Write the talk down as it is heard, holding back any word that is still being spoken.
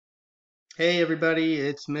Hey everybody,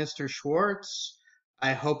 it's Mr. Schwartz.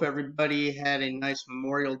 I hope everybody had a nice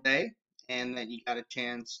Memorial Day and that you got a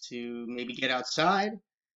chance to maybe get outside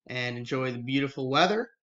and enjoy the beautiful weather.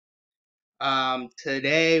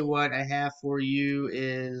 Today, what I have for you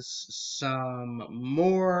is some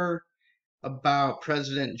more about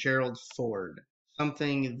President Gerald Ford,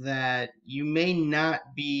 something that you may not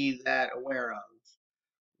be that aware of,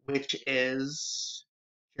 which is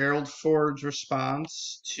Gerald Ford's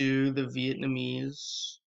response to the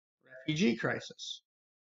Vietnamese refugee crisis.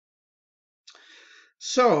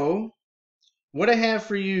 So, what I have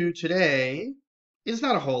for you today is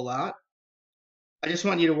not a whole lot. I just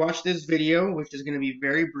want you to watch this video, which is going to be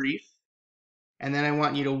very brief, and then I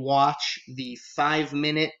want you to watch the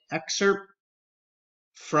 5-minute excerpt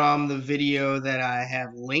from the video that I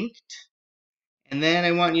have linked, and then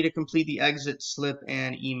I want you to complete the exit slip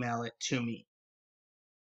and email it to me.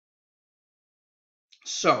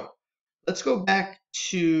 So, let's go back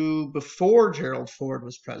to before Gerald Ford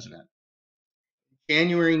was president.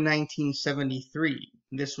 January 1973.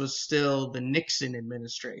 This was still the Nixon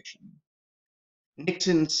administration.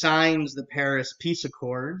 Nixon signs the Paris Peace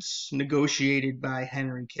Accords, negotiated by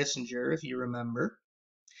Henry Kissinger, if you remember,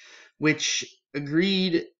 which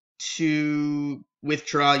agreed to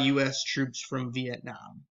withdraw U.S. troops from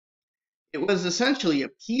Vietnam. It was essentially a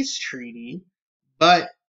peace treaty, but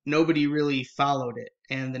nobody really followed it,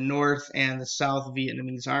 and the North and the South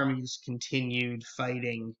Vietnamese armies continued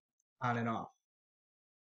fighting on and off.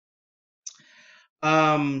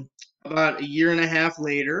 About a year and a half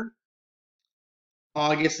later,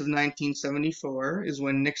 August of 1974, is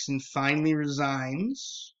when Nixon finally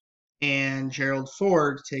resigns and Gerald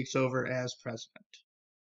Ford takes over as president.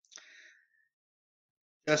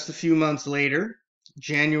 Just a few months later,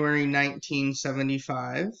 January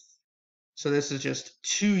 1975, so this is just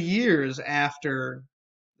 2 years after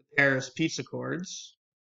the Paris Peace Accords,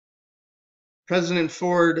 President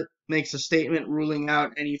Ford makes a statement ruling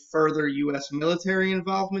out any further U.S. military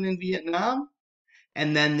involvement in Vietnam,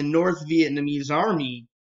 and then the North Vietnamese army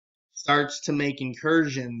starts to make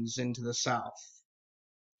incursions into the south.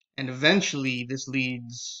 And eventually, this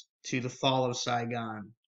leads to the fall of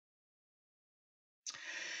Saigon.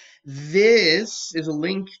 This is a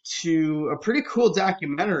link to a pretty cool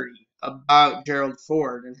documentary about Gerald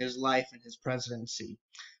Ford and his life and his presidency.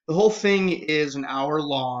 The whole thing is an hour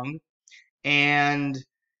long, and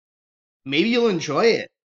maybe you'll enjoy it.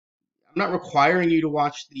 I'm not requiring you to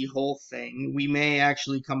watch the whole thing. We may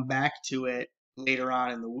actually come back to it later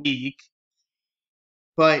on in the week.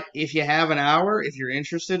 But if you have an hour, if you're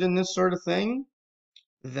interested in this sort of thing,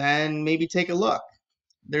 then maybe take a look.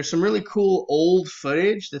 There's some really cool old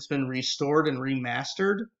footage that's been restored and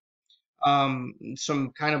remastered.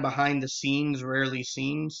 Some kind of behind the scenes, rarely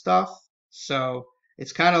seen stuff. So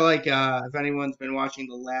it's kind of like if anyone's been watching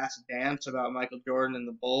The Last Dance about Michael Jordan and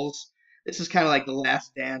the Bulls, this is kind of like The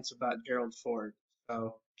Last Dance about Gerald Ford.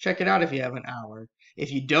 So check it out if you have an hour.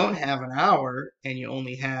 If you don't have an hour and you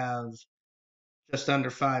only have just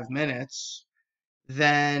under 5 minutes,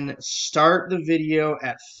 then start the video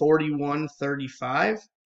at 41:35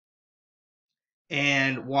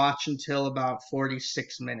 and watch until about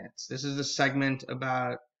 46 minutes. This is a segment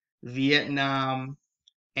about Vietnam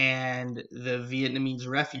and the Vietnamese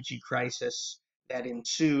refugee crisis that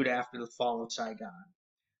ensued after the fall of Saigon.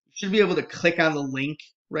 You should be able to click on the link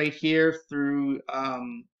right here through,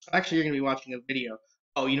 actually, you're going to be watching a video.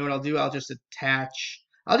 Oh, you know what I'll do? I'll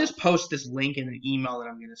just post this link in an email that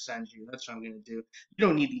I'm going to send you. That's what I'm going to do. You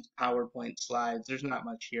don't need these PowerPoint slides. There's not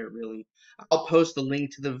much here, really. I'll post the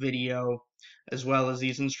link to the video as well as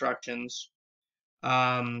these instructions.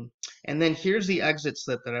 And then here's the exit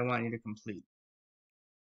slip that I want you to complete.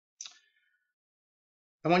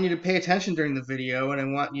 I want you to pay attention during the video, and I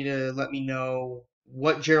want you to let me know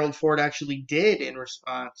what Gerald Ford actually did in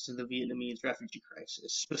response to the Vietnamese refugee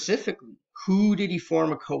crisis. Specifically, who did he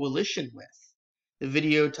form a coalition with? The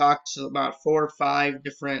video talks about 4 or 5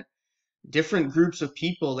 different groups of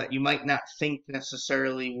people that you might not think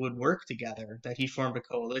necessarily would work together that he formed a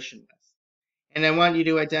coalition with. And I want you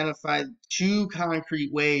to identify 2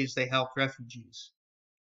 concrete ways they helped refugees.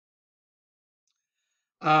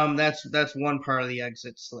 That's one part of the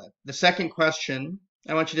exit slip. The second question,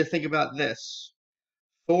 I want you to think about this.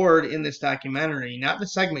 Ford in this documentary, not the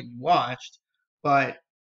segment you watched, but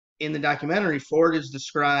in the documentary, Ford is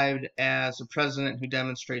described as a president who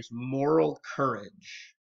demonstrates moral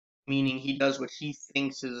courage, meaning he does what he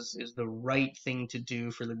thinks is the right thing to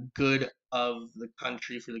do for the good of the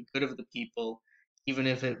country, for the good of the people, even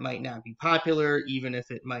if it might not be popular, even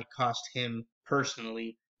if it might cost him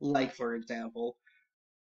personally, like, for example,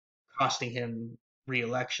 costing him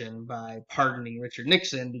re-election by pardoning Richard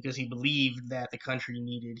Nixon because he believed that the country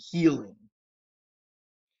needed healing.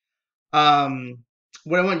 Um,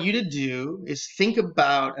 what I want you to do is think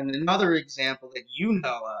about another example that you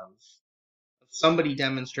know of somebody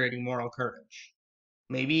demonstrating moral courage.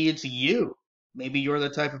 Maybe it's you. Maybe you're the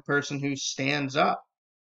type of person who stands up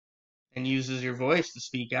and uses your voice to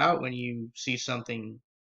speak out when you see something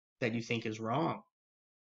that you think is wrong.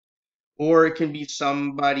 Or it can be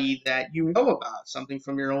somebody that you know about, something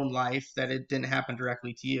from your own life that it didn't happen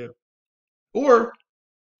directly to you. Or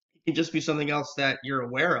it could just be something else that you're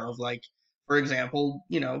aware of, like, for example,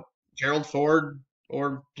 Gerald Ford,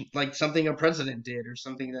 or like something a president did, or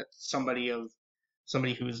something that somebody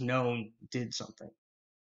who is known did something.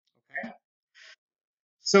 Okay.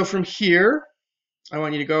 So from here, I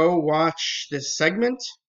want you to go watch this segment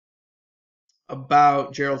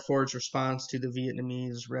about Gerald Ford's response to the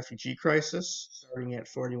Vietnamese refugee crisis, starting at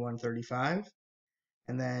 41:35,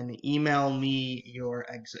 and then email me your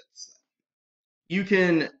exits. You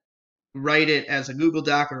can write it as a Google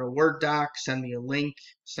Doc or a Word doc, send me a link,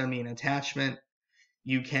 send me an attachment.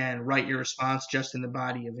 You can write your response just in the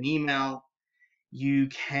body of an email. You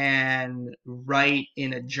can write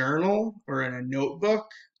in a journal or in a notebook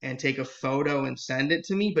and take a photo and send it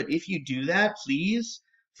to me. But if you do that, please,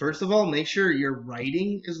 first of all, make sure your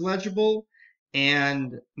writing is legible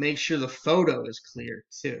and make sure the photo is clear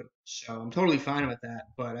too. So I'm totally fine with that,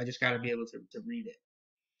 but I just got to be able to read it.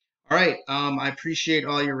 All right. I appreciate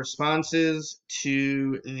all your responses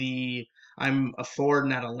to the I'm a Ford,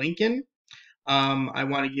 not a Lincoln. I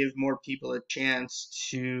want to give more people a chance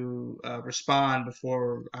to respond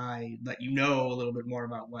before I let you know a little bit more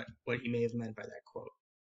about what he may have meant by that quote.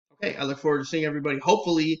 Okay, I look forward to seeing everybody,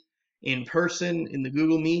 hopefully in person in the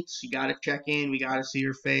Google Meets. You got to check in. We got to see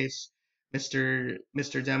your face. Mr.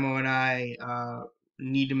 Demo and I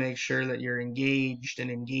need to make sure that you're engaged and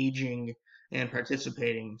engaging and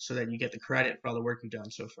participating so that you get the credit for all the work you've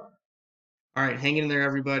done so far. All right, hang in there,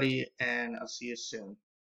 everybody, and I'll see you soon.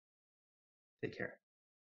 Take care.